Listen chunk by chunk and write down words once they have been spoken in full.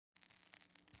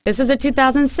This is a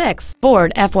 2006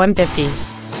 Ford F-150.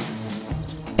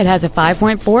 It has a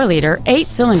 5.4-liter,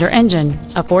 8-cylinder engine,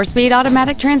 a 4-speed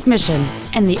automatic transmission,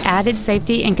 and the added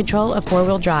safety and control of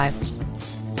 4-wheel drive.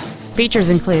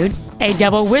 Features include a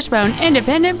double wishbone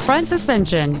independent front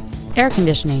suspension, air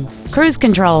conditioning, cruise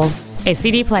control, a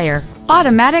CD player,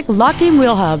 automatic locking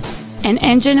wheel hubs, an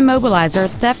engine immobilizer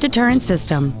theft deterrent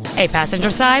system, a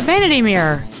passenger side vanity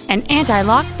mirror, an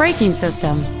anti-lock braking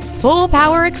system, full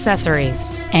power accessories,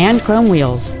 and chrome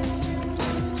wheels.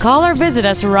 Call or visit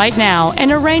us right now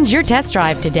and arrange your test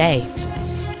drive today.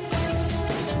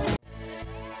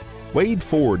 Wade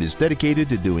Ford is dedicated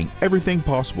to doing everything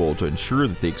possible to ensure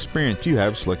that the experience you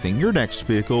have selecting your next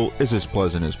vehicle is as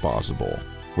pleasant as possible.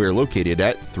 We are located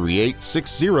at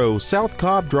 3860 South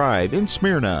Cobb Drive in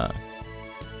Smyrna.